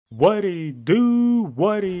What it do?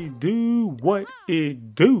 What it do? What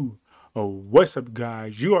it do? Oh, what's up,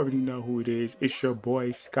 guys? You already know who it is. It's your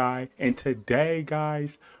boy Sky, and today,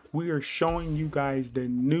 guys, we are showing you guys the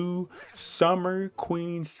new Summer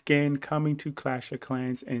Queen skin coming to Clash of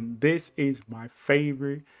Clans, and this is my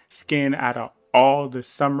favorite skin out of all the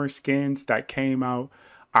summer skins that came out.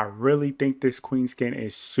 I really think this Queen skin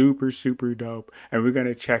is super dope, and we're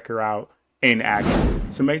gonna check her out in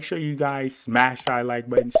action. So make sure you guys smash that like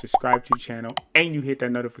button, subscribe to the channel, and you hit that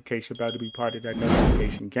notification bell to be part of that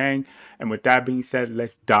notification gang. And with that being said,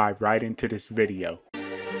 let's dive right into this video.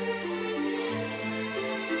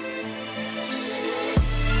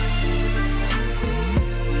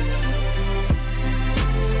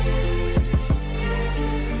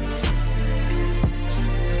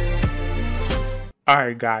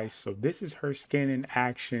 Alright guys, so this is her skin in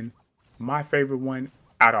action. My favorite one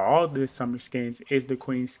out of all the summer skins is the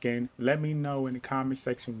Queen skin. Let me know in the comment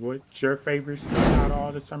section what's your favorite skin out of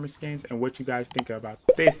all the summer skins and what you guys think about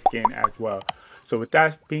this skin as well. So with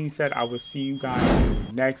that being said, I will see you guys in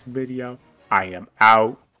the next video. I am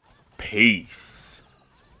out. Peace.